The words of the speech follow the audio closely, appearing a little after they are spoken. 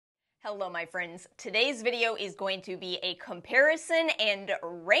Hello my friends, today's video is going to be a comparison and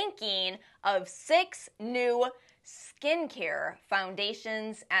ranking of 6 new skincare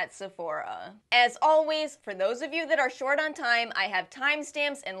foundations at Sephora. As always, for those of you that are short on time, I have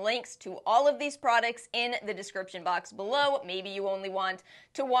timestamps and links to all of these products in the description box below. Maybe you only want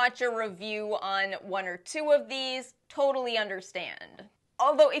to watch a review on 1 or 2 of these, totally understand.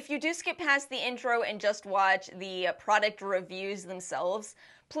 Although if you do skip past the intro and just watch the product reviews themselves,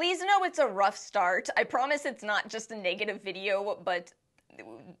 please know it's a rough start. I promise it's not just a negative video, but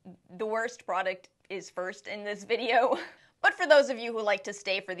the worst product is first in this video. But for those of you who like to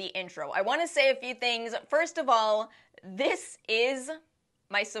stay for the intro, I want to say a few things. First of all, this is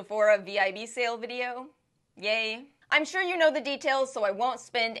my Sephora VIB sale video. Yay. I'm sure you know the details, so I won't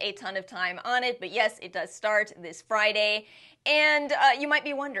spend a ton of time on it, but yes, it does start this Friday. And you might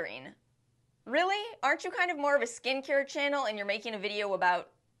be wondering, really? Aren't you kind of more of a skincare channel and you're making a video about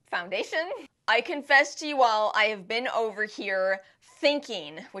foundation? I confess to you all, I have been over here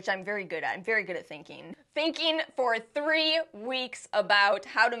thinking, which I'm very good at. I'm very good at thinking. Thinking for 3 weeks about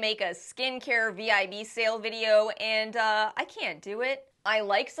how to make a skincare VIB sale video, and I can't do it. I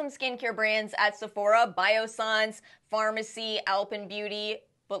like some skincare brands at Sephora, Biossance, Pharmacy, Alpenbeauty,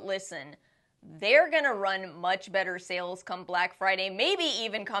 but listen, they're gonna run much better sales come Black Friday, maybe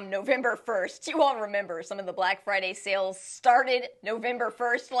even come November 1st. You all remember some of the Black Friday sales started November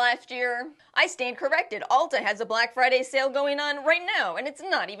 1st last year. I stand corrected. Ulta has a Black Friday sale going on right now, and it's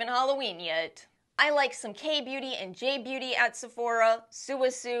not even Halloween yet. I like some K-Beauty and J-Beauty at Sephora,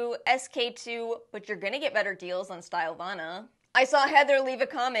 Suasu, SK2, but you're gonna get better deals on Stylovana. I saw Heather leave a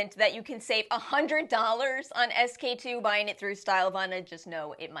comment that you can save $100 on SK2 buying it through Stylovana. Just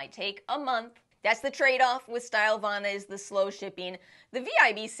know it might take a month. That's the trade-off with Stylovana, is the slow shipping. The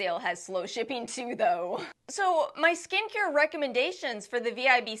VIB sale has slow shipping too, though. So my skincare recommendations for the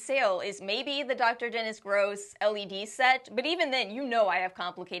VIB sale is maybe the Dr. Dennis Gross LED set, but even then, you know I have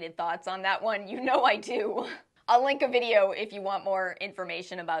complicated thoughts on that one. You know I do. I'll link a video if you want more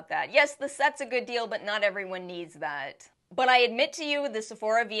information about that. Yes, the set's a good deal, but not everyone needs that. But I admit to you, the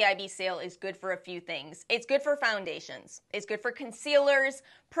Sephora VIB sale is good for a few things. It's good for foundations. It's good for concealers,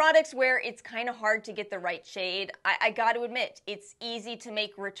 products where it's kind of hard to get the right shade. I got to admit, it's easy to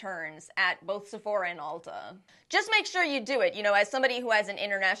make returns at both Sephora and Ulta. Just make sure you do it. You know, as somebody who has an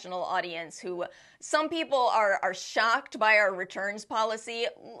international audience, who some people are shocked by our returns policy,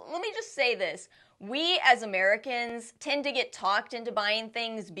 let me just say this. We as Americans tend to get talked into buying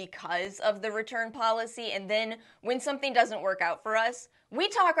things because of the return policy, and then when something doesn't work out for us, we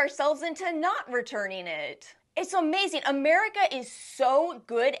talk ourselves into not returning it. It's amazing. America is so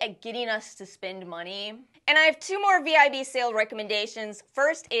good at getting us to spend money. And I have 2 more VIB sale recommendations.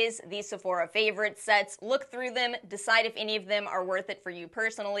 First is the Sephora favorite sets. Look through them, decide if any of them are worth it for you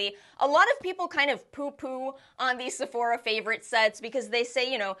personally. A lot of people kind of poo-poo on these Sephora favorite sets because they say,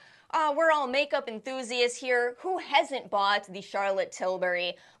 you know, we're all makeup enthusiasts here. Who hasn't bought the Charlotte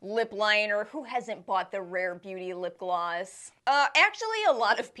Tilbury lip liner? Who hasn't bought the Rare Beauty lip gloss? Actually, a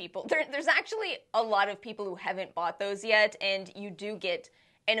lot of people. There's actually a lot of people who haven't bought those yet, and you do get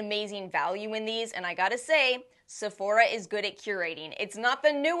an amazing value in these, and I gotta say, Sephora is good at curating. It's not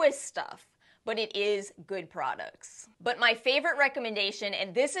the newest stuff, but it is good products. But my favorite recommendation,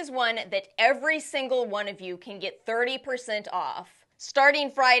 and this is one that every single one of you can get 30% off, starting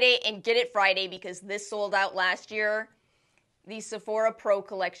Friday, and get it Friday because this sold out last year, the Sephora Pro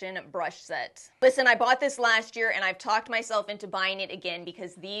Collection brush set. Listen, I bought this last year and I've talked myself into buying it again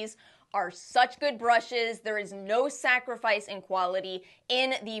because these are such good brushes. There is no sacrifice in quality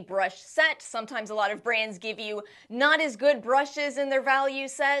in the brush set. Sometimes a lot of brands give you not as good brushes in their value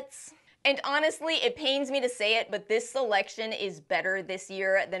sets. And honestly, it pains me to say it, but this selection is better this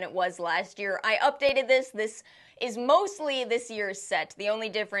year than it was last year. I updated this. This is mostly this year's set. The only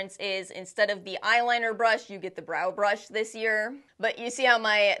difference is instead of the eyeliner brush, you get the brow brush this year. But you see how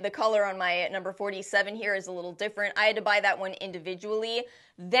the color on my number 47 here is a little different. I had to buy that one individually.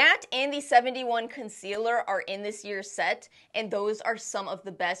 That and the 71 concealer are in this year's set, and those are some of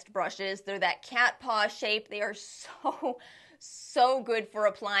the best brushes. They're that cat paw shape. They are so good for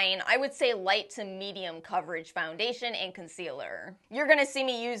applying, I would say, light to medium coverage foundation and concealer. You're gonna see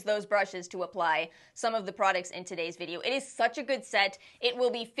me use those brushes to apply some of the products in today's video. It is such a good set. It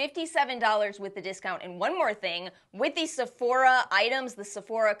will be $57 with the discount. And one more thing, with the Sephora items, the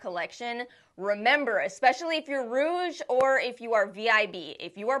Sephora collection, remember, especially if you're Rouge or if you are VIB,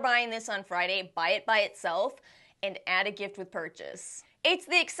 if you are buying this on Friday, buy it by itself and add a gift with purchase. It's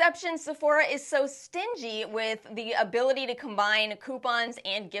the exception Sephora is so stingy with the ability to combine coupons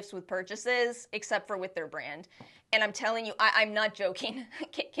and gifts with purchases, except for with their brand. And I'm telling you, I'm not joking.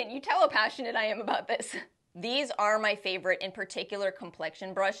 Can you tell how passionate I am about this? These are my favorite, in particular,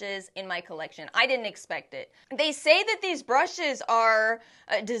 complexion brushes in my collection. I didn't expect it. They say that these brushes are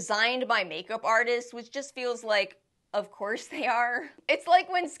designed by makeup artists, which just feels like, of course they are. It's like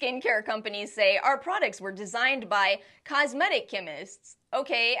when skincare companies say, our products were designed by cosmetic chemists.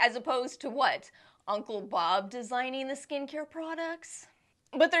 Okay, as opposed to what? Uncle Bob designing the skincare products?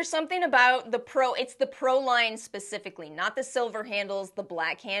 But there's something about the Pro, it's the Pro line specifically, not the silver handles, the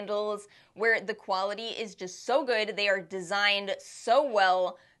black handles, where the quality is just so good. They are designed so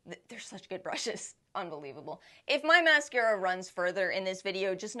well. They're such good brushes. Unbelievable. If my mascara runs further in this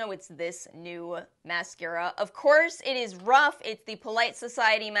video, just know it's this new mascara. Of course, it is rough. It's the Polite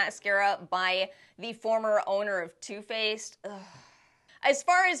Society mascara by the former owner of Too Faced. Ugh. As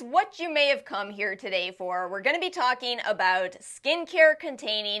far as what you may have come here today for, we're going to be talking about skincare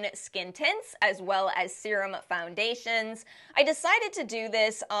containing skin tints as well as serum foundations. I decided to do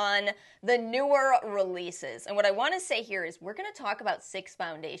this on the newer releases, and what I want to say here is we're going to talk about 6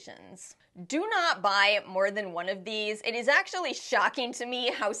 foundations. Do not buy more than one of these. It is actually shocking to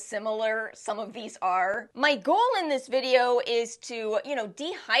me how similar some of these are. My goal in this video is to,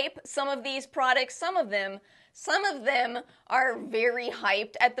 de-hype some of these products. Some of them are very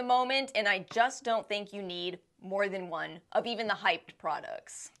hyped at the moment, and I just don't think you need more than one of even the hyped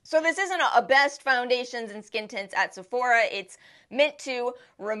products. So this isn't a best foundations and skin tints at Sephora. It's meant to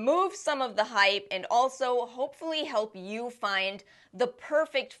remove some of the hype and also hopefully help you find the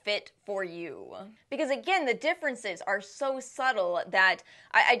perfect fit for you. Because again, the differences are so subtle that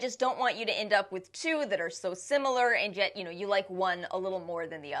I just don't want you to end up with 2 that are so similar and yet, you like one a little more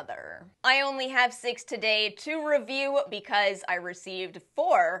than the other. I only have 6 today to review because I received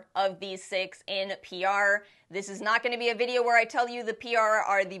 4 of these 6 in PR. This is not going to be a video where I tell you the PR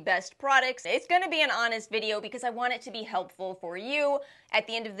are the best products. It's going to be an honest video because I want it to be helpful for you. At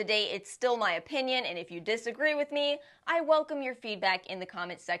the end of the day, it's still my opinion, and if you disagree with me, I welcome your feedback in the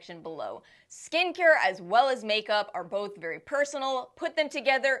comments section below. Skincare as well as makeup are both very personal. Put them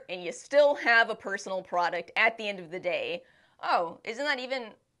together, and you still have a personal product at the end of the day. Oh, isn't that even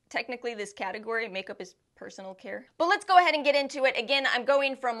technically this category? Makeup is personal care. But let's go ahead and get into it. Again, I'm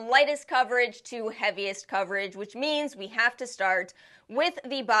going from lightest coverage to heaviest coverage, which means we have to start with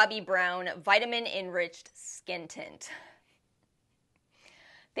the Bobbi Brown Vitamin Enriched Skin Tint.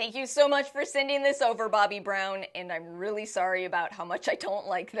 Thank you so much for sending this over, Bobbi Brown, and I'm really sorry about how much I don't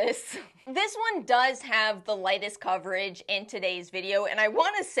like this. This one does have the lightest coverage in today's video, and I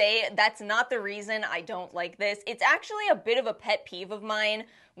want to say that's not the reason I don't like this. It's actually a bit of a pet peeve of mine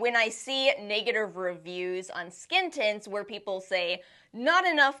when I see negative reviews on skin tints where people say, not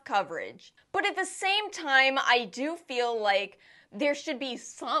enough coverage. But at the same time, I do feel like there should be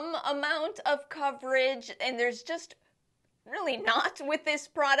some amount of coverage, and there's just really not with this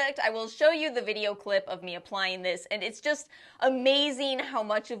product. I will show you the video clip of me applying this, and it's just amazing how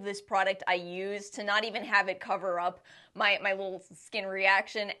much of this product I use to not even have it cover up my little skin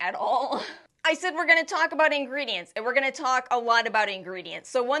reaction at all. I said we're going to talk about ingredients, and we're going to talk a lot about ingredients.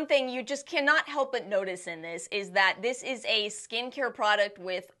 So one thing you just cannot help but notice in this is that this is a skincare product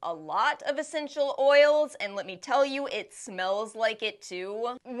with a lot of essential oils, and let me tell you, it smells like it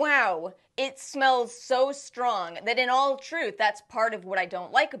too. Wow. It smells so strong that in all truth, that's part of what I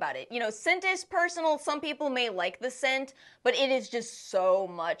don't like about it. Scent is personal. Some people may like the scent, but it is just so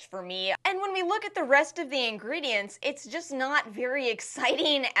much for me. And when we look at the rest of the ingredients, it's just not very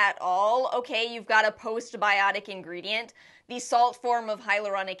exciting at all. Okay, you've got a postbiotic ingredient, the salt form of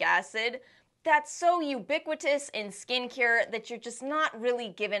hyaluronic acid. That's so ubiquitous in skincare that you're just not really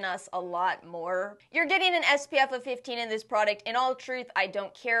giving us a lot more. You're getting an SPF of 15 in this product. In all truth, I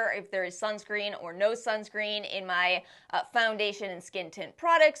don't care if there is sunscreen or no sunscreen in my foundation and skin tint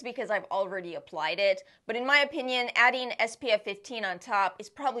products because I've already applied it. But in my opinion, adding SPF 15 on top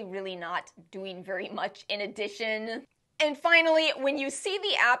is probably really not doing very much in addition. And finally, when you see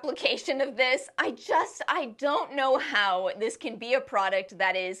the application of this, I don't know how this can be a product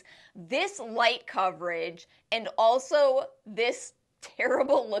that is this light coverage and also this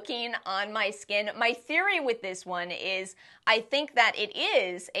terrible looking on my skin. My theory with this one is I think that it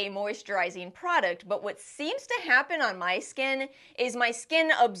is a moisturizing product, but what seems to happen on my skin is my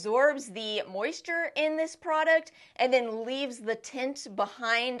skin absorbs the moisture in this product and then leaves the tint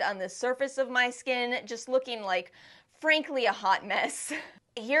behind on the surface of my skin, just looking like, frankly, a hot mess.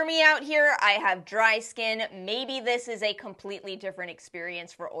 Hear me out here, I have dry skin. Maybe this is a completely different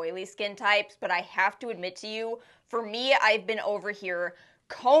experience for oily skin types, but I have to admit to you, for me, I've been over here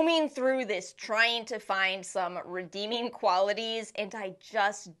combing through this trying to find some redeeming qualities, and I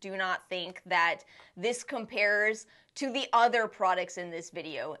just do not think that this compares to the other products in this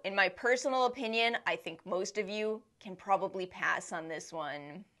video. In my personal opinion, I think most of you can probably pass on this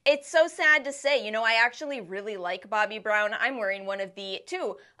one. It's so sad to say, you know, I actually really like Bobbi Brown. I'm wearing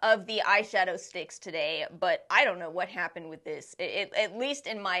two of the eyeshadow sticks today, but I don't know what happened with this, at least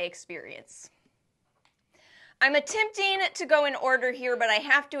in my experience. I'm attempting to go in order here, but I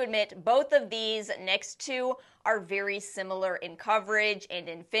have to admit both of these next two are very similar in coverage and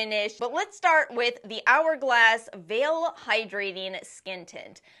in finish. But let's start with the Hourglass Veil Hydrating Skin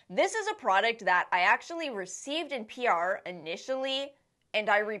Tint. This is a product that I actually received in PR initially, and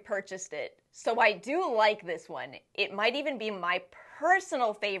I repurchased it. So I do like this one. It might even be my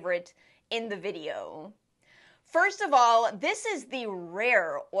personal favorite in the video. First of all, this is the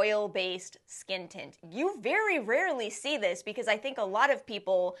rare oil-based skin tint. You very rarely see this because I think a lot of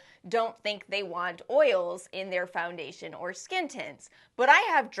people don't think they want oils in their foundation or skin tints. But I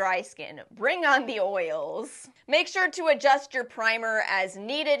have dry skin. Bring on the oils. Make sure to adjust your primer as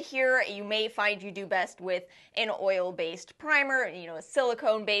needed here. You may find you do best with an oil-based primer, you know, a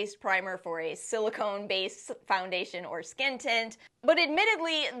silicone-based primer for a silicone-based foundation or skin tint. But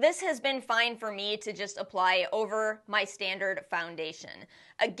admittedly, this has been fine for me to just apply over my standard foundation.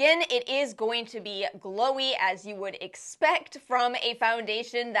 Again, it is going to be glowy as you would expect from a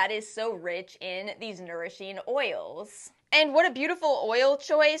foundation that is so rich in these nourishing oils. And what a beautiful oil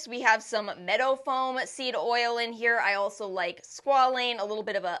choice. We have some meadow foam seed oil in here. I also like squalane, a little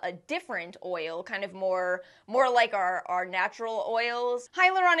bit of a different oil, kind of more like our natural oils.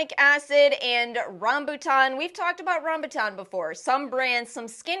 Hyaluronic acid and rambutan. We've talked about rambutan before. Some brands, some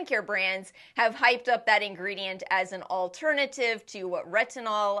skincare brands, have hyped up that ingredient as an alternative to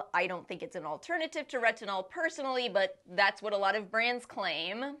retinol. I don't think it's an alternative to retinol personally, but that's what a lot of brands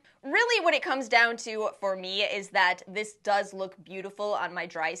claim. Really what it comes down to for me is that this does look beautiful on my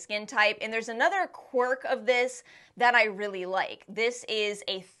dry skin type, and there's another quirk of this that I really like. This is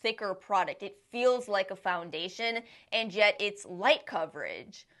a thicker product. It feels like a foundation, and yet it's light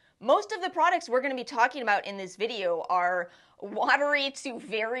coverage. Most of the products we're going to be talking about in this video are watery to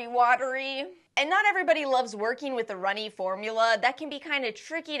very watery. And not everybody loves working with a runny formula. That can be kind of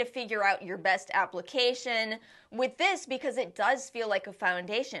tricky to figure out your best application with this because it does feel like a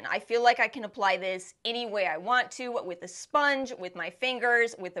foundation. I feel like I can apply this any way I want to, with a sponge, with my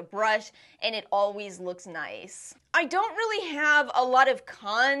fingers, with a brush, and it always looks nice. I don't really have a lot of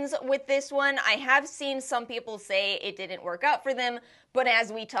cons with this one. I have seen some people say it didn't work out for them, but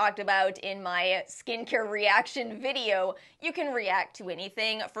as we talked about in my skincare reaction video, you can react to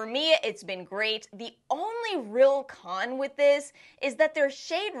anything. For me, it's been great. The only real con with this is that their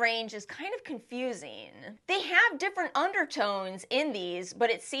shade range is kind of confusing. They have different undertones in these,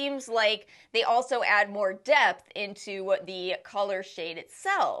 but it seems like they also add more depth into the color shade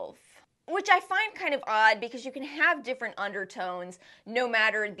itself, which I find kind of odd because you can have different undertones no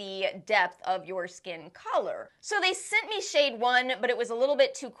matter the depth of your skin color. So they sent me shade 1, but it was a little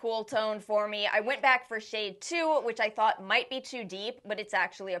bit too cool toned for me. I went back for shade 2, which I thought might be too deep, but it's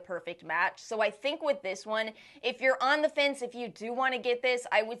actually a perfect match. So I think with this one, if you're on the fence, if you do want to get this,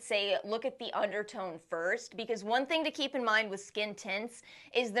 I would say look at the undertone first, because one thing to keep in mind with skin tints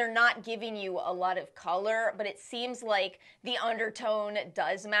is they're not giving you a lot of color, but it seems like the undertone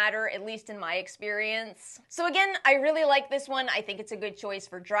does matter, at least in my experience. So again, I really like this one. I think it's a good choice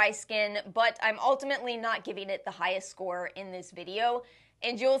for dry skin, but I'm ultimately not giving it the highest score in this video,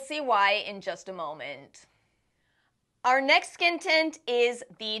 and you'll see why in just a moment. Our next skin tint is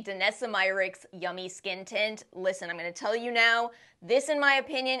the Danessa Myricks Yummy Skin Tint. Listen, I'm going to tell you now, this in my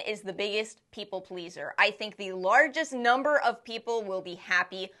opinion is the biggest people pleaser. I think the largest number of people will be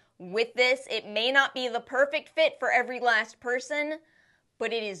happy with this. It may not be the perfect fit for every last person,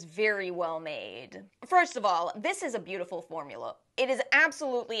 but it is very well made. First of all, this is a beautiful formula. It is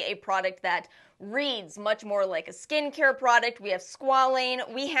absolutely a product that reads much more like a skincare product. We have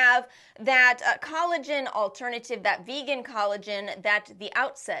squalane. We have that collagen alternative, that vegan collagen that the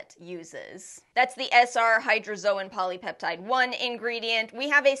Outset uses. That's the SR hydrozoan polypeptide 1 ingredient. We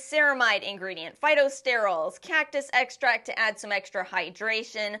have a ceramide ingredient, phytosterols, cactus extract to add some extra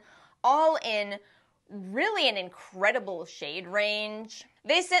hydration, all in really an incredible shade range.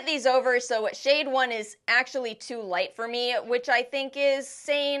 They sent these over, so shade 1 is actually too light for me, which I think is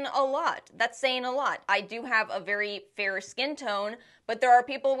saying a lot. That's saying a lot. I do have a very fair skin tone, but there are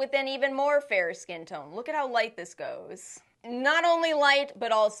people with an even more fair skin tone. Look at how light this goes. Not only light,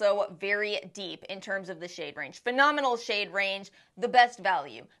 but also very deep in terms of the shade range. Phenomenal shade range, the best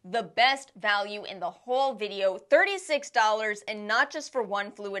value. The best value in the whole video, $36, and not just for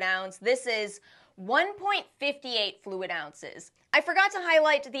 1 fluid ounce. This is 1.58 fluid ounces. I forgot to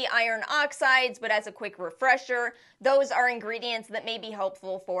highlight the iron oxides, but as a quick refresher, those are ingredients that may be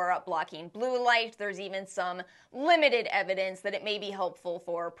helpful for blocking blue light. There's even some limited evidence that it may be helpful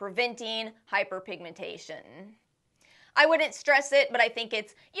for preventing hyperpigmentation. I wouldn't stress it, but I think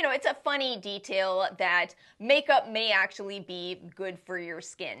it's, it's a funny detail that makeup may actually be good for your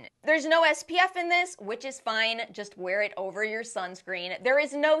skin. There's no SPF in this, which is fine. Just wear it over your sunscreen. There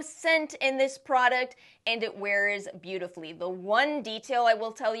is no scent in this product, and it wears beautifully. The one detail I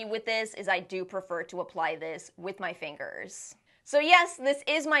will tell you with this is I do prefer to apply this with my fingers. So yes, this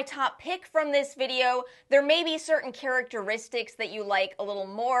is my top pick from this video. There may be certain characteristics that you like a little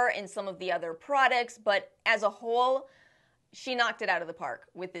more in some of the other products, but as a whole, she knocked it out of the park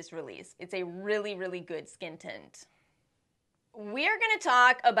with this release. It's a really, really good skin tint. We're going to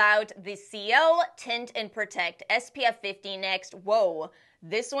talk about the Ciele Tint and Protect SPF 50 next. Whoa,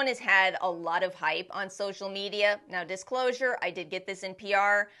 this one has had a lot of hype on social media. Now, disclosure, I did get this in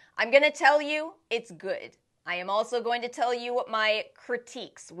PR. I'm going to tell you, it's good. I am also going to tell you my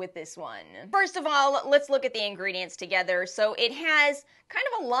critiques with this one. First of all, let's look at the ingredients together. So it has kind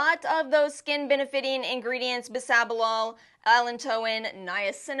of a lot of those skin benefiting ingredients, bisabolol, allantoin,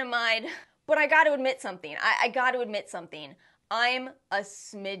 niacinamide. But I got to admit something. I got to admit something. I'm a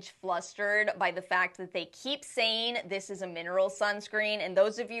smidge flustered by the fact that they keep saying this is a mineral sunscreen, and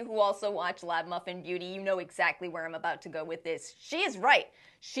those of you who also watch Lab Muffin Beauty, you know exactly where I'm about to go with this. She is right.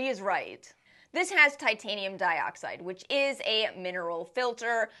 She is right. This has titanium dioxide, which is a mineral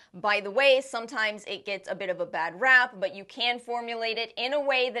filter. By the way, sometimes it gets a bit of a bad rap, but you can formulate it in a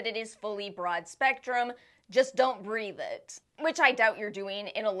way that it is fully broad spectrum. Just don't breathe it, which I doubt you're doing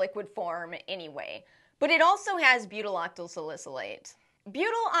in a liquid form anyway. But it also has butyl-octyl salicylate.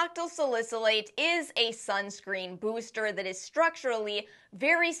 Butyl-octyl salicylate is a sunscreen booster that is structurally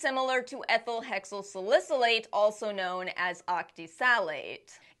very similar to ethyl hexyl salicylate, also known as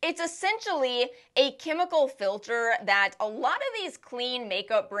octisalate. It's essentially a chemical filter that a lot of these clean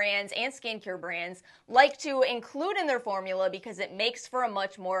makeup brands and skincare brands like to include in their formula because it makes for a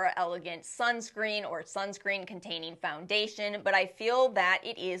much more elegant sunscreen or sunscreen-containing foundation, but I feel that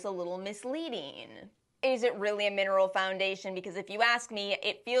it is a little misleading. Is it really a mineral foundation? Because if you ask me,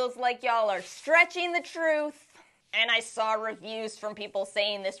 it feels like y'all are stretching the truth. And I saw reviews from people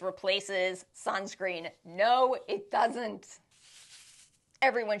saying this replaces sunscreen. No, it doesn't.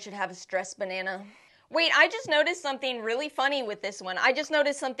 Everyone should have a stress banana. Wait, I just noticed something really funny with this one. I just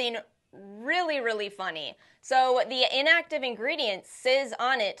noticed something really, really funny. So the inactive ingredient says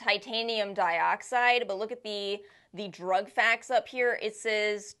on it titanium dioxide, but look at the drug facts up here. It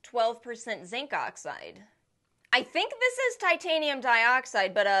says 12% zinc oxide. I think this is titanium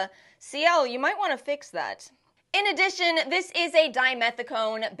dioxide, but Ciele, you might want to fix that. In addition, this is a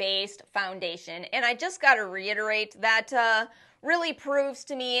dimethicone-based foundation, and I just got to reiterate that really proves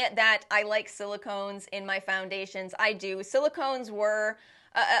to me that I like silicones in my foundations. I do. Silicones were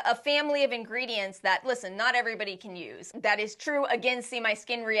a family of ingredients that, listen, not everybody can use. That is true. Again, see my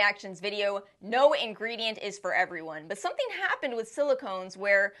skin reactions video. No ingredient is for everyone. But something happened with silicones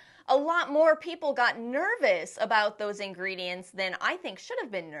where a lot more people got nervous about those ingredients than I think should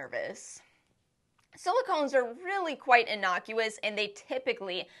have been nervous. Silicones are really quite innocuous, and they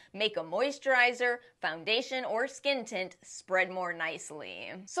typically make a moisturizer, foundation, or skin tint spread more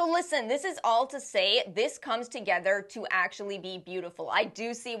nicely. So listen, this is all to say this comes together to actually be beautiful. I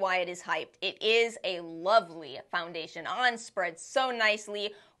do see why it is hyped. It is a lovely foundation on, spreads so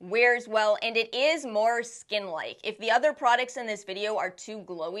nicely, wears well, and it is more skin-like. If the other products in this video are too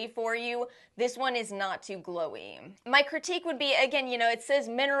glowy for you, this one is not too glowy. My critique would be, again, it says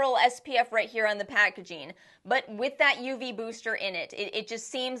mineral SPF right here on the packaging, but with that UV booster in it, it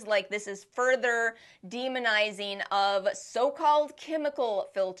just seems like this is further demonizing of so-called chemical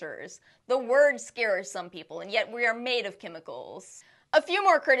filters. The word scares some people, and yet we are made of chemicals. A few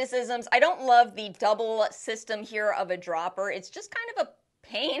more criticisms. I don't love the double system here of a dropper. It's just kind of a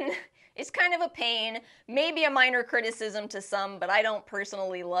pain. It's kind of a pain. Maybe a minor criticism to some, but I don't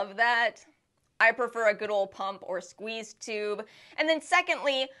personally love that. I prefer a good old pump or squeeze tube. And then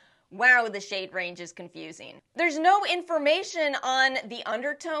secondly, wow, the shade range is confusing. There's no information on the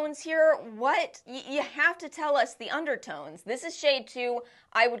undertones here. What? You have to tell us the undertones. This is shade 2.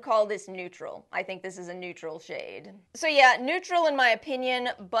 I would call this neutral. I think this is a neutral shade. So yeah, neutral in my opinion,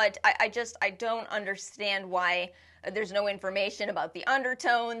 but I don't understand why There's no information about the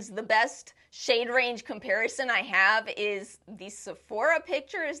undertones. The best shade range comparison I have is the Sephora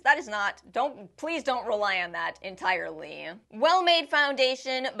pictures. That is not, please don't rely on that entirely. Well-made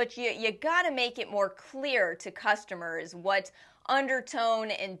foundation, but you gotta make it more clear to customers what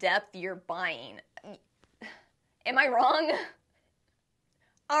undertone and depth you're buying. Am I wrong?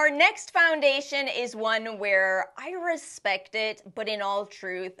 Our next foundation is one where I respect it, but in all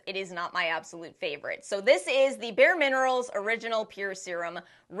truth, it is not my absolute favorite. So this is the Bareminerals Original Pure Serum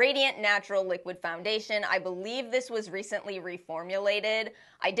Radiant Natural Liquid Foundation. I believe this was recently reformulated.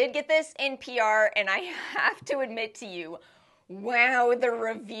 I did get this in PR, and I have to admit to you, wow, the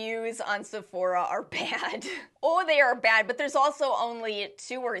reviews on Sephora are bad. Oh, they are bad, but there's also only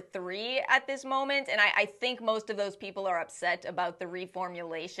 2 or 3 at this moment, and I think most of those people are upset about the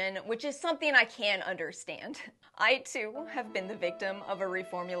reformulation, which is something I can understand. I, too, have been the victim of a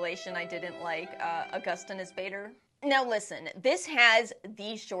reformulation I didn't like, Augustinus Bader. Now listen, this has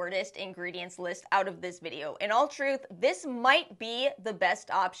the shortest ingredients list out of this video. In all truth, this might be the best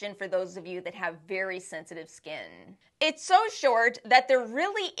option for those of you that have very sensitive skin. It's so short that there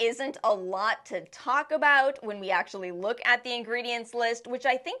really isn't a lot to talk about when we actually look at the ingredients list, which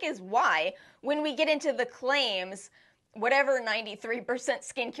I think is why, when we get into the claims, whatever 93%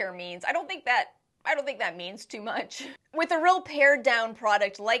 skincare means, I don't think that means too much. With a real pared down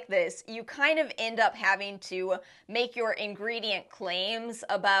product like this, you kind of end up having to make your ingredient claims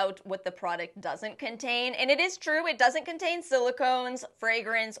about what the product doesn't contain. And it is true, it doesn't contain silicones,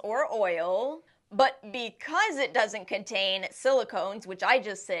 fragrance, or oil. But because it doesn't contain silicones, which I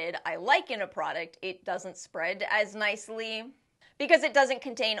just said I like in a product, it doesn't spread as nicely. Because it doesn't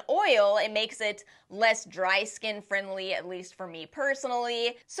contain oil, it makes it less dry skin friendly, at least for me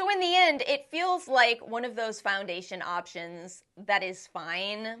personally. So in the end, it feels like one of those foundation options that is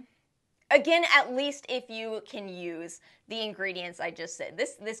fine. Again, at least if you can use the ingredients I just said.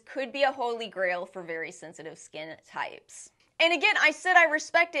 This could be a holy grail for very sensitive skin types. And again, I said I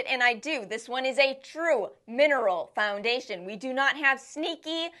respect it, and I do. This one is a true mineral foundation. We do not have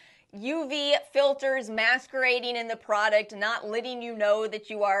sneaky UV filters masquerading in the product, not letting you know that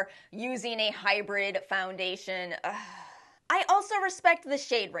you are using a hybrid foundation. I also respect the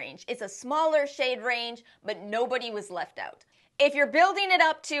shade range. It's a smaller shade range, but nobody was left out. If you're building it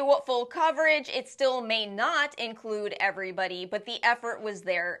up to full coverage, it still may not include everybody, but the effort was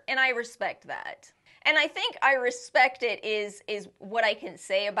there, and I respect that. And I think I respect it is what I can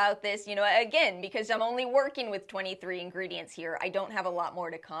say about this, you know, again, because I'm only working with 23 ingredients here. I don't have a lot more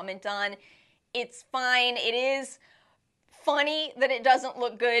to comment on. It's fine. It is funny that it doesn't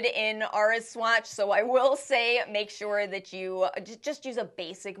look good in Aura's swatch, so I will say make sure that you just use a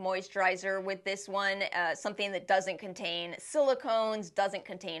basic moisturizer with this one, something that doesn't contain silicones, doesn't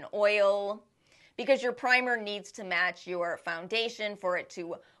contain oil, because your primer needs to match your foundation for it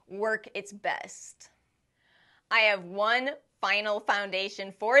to work its best. I have one final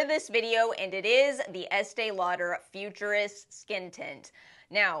foundation for this video, and it is the Estee Lauder Futurist Skin Tint.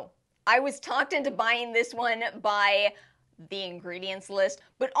 Now, I was talked into buying this one by the ingredients list,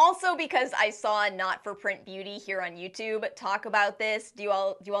 but also because I saw Not for Print Beauty here on YouTube talk about this. Do you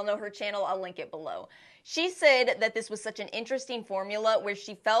all know her channel? I'll link it below. She said that this was such an interesting formula where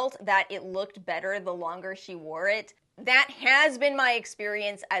she felt that it looked better the longer she wore it. That has been my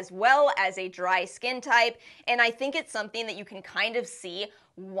experience as well as a dry skin type, and I think it's something that you can kind of see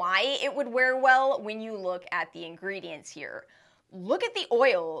why it would wear well when you look at the ingredients here. Look at the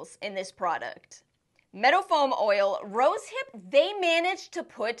oils in this product. Meadowfoam oil, rosehip, they managed to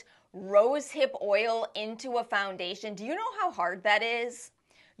put rosehip oil into a foundation. Do you know how hard that is?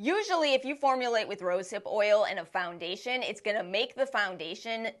 Usually, if you formulate with rosehip oil in a foundation, it's going to make the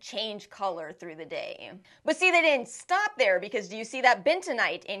foundation change color through the day. But see, they didn't stop there, because do you see that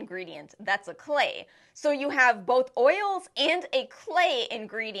bentonite ingredient? That's a clay. So you have both oils and a clay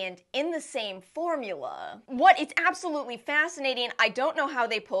ingredient in the same formula. It's absolutely fascinating. I don't know how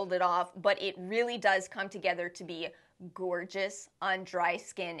they pulled it off, but it really does come together to be gorgeous on dry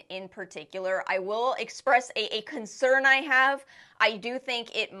skin in particular. I will express a concern I have. I do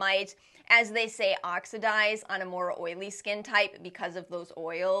think it might, as they say, oxidize on a more oily skin type because of those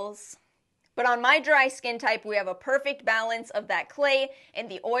oils. But on my dry skin type, we have a perfect balance of that clay and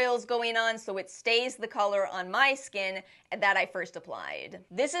the oils going on, so it stays the color on my skin that I first applied.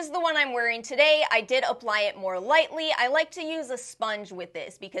 This is the one I'm wearing today. I did apply it more lightly. I like to use a sponge with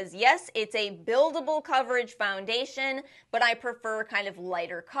this because, yes, it's a buildable coverage foundation, but I prefer kind of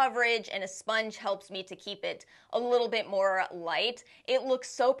lighter coverage, and a sponge helps me to keep it a little bit more light. It looks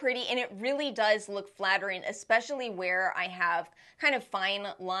so pretty, and it really does look flattering, especially where I have kind of fine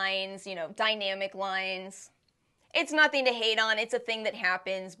lines, you know, dynamic lines. It's nothing to hate on. It's a thing that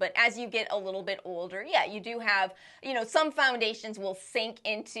happens, but as you get a little bit older, yeah, you do have, some foundations will sink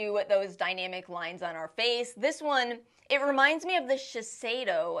into those dynamic lines on our face. This one, it reminds me of the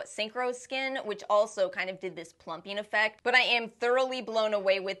Shiseido Synchro Skin, which also kind of did this plumping effect, but I am thoroughly blown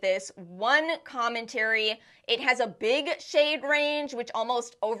away with this. One commentary, it has a big shade range, which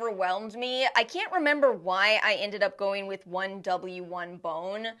almost overwhelmed me. I can't remember why I ended up going with 1W1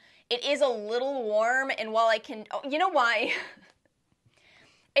 Bone. It is a little warm, and while you know why?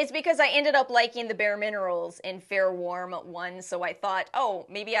 It's because I ended up liking the Bareminerals in Fair Warm 1, so I thought, oh,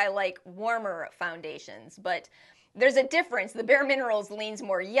 maybe I like warmer foundations, but there's a difference. The Bareminerals leans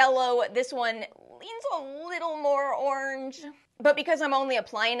more yellow. This one leans a little more orange. But because I'm only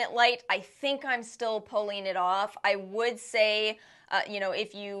applying it light, I think I'm still pulling it off. I would say,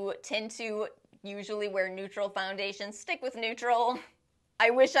 if you tend to usually wear neutral foundations, stick with neutral. I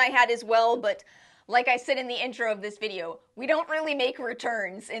wish I had as well, but like I said in the intro of this video, we don't really make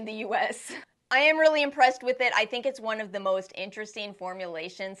returns in the US. I am really impressed with it. I think it's one of the most interesting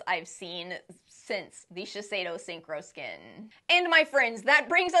formulations I've seen since the Shiseido Synchro Skin. And my friends, that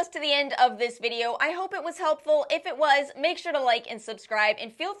brings us to the end of this video. I hope it was helpful. If it was, make sure to like and subscribe,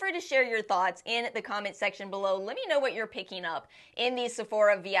 and feel free to share your thoughts in the comment section below. Let me know what you're picking up in the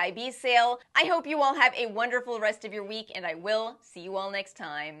Sephora VIB sale. I hope you all have a wonderful rest of your week, and I will see you all next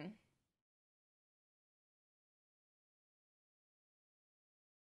time.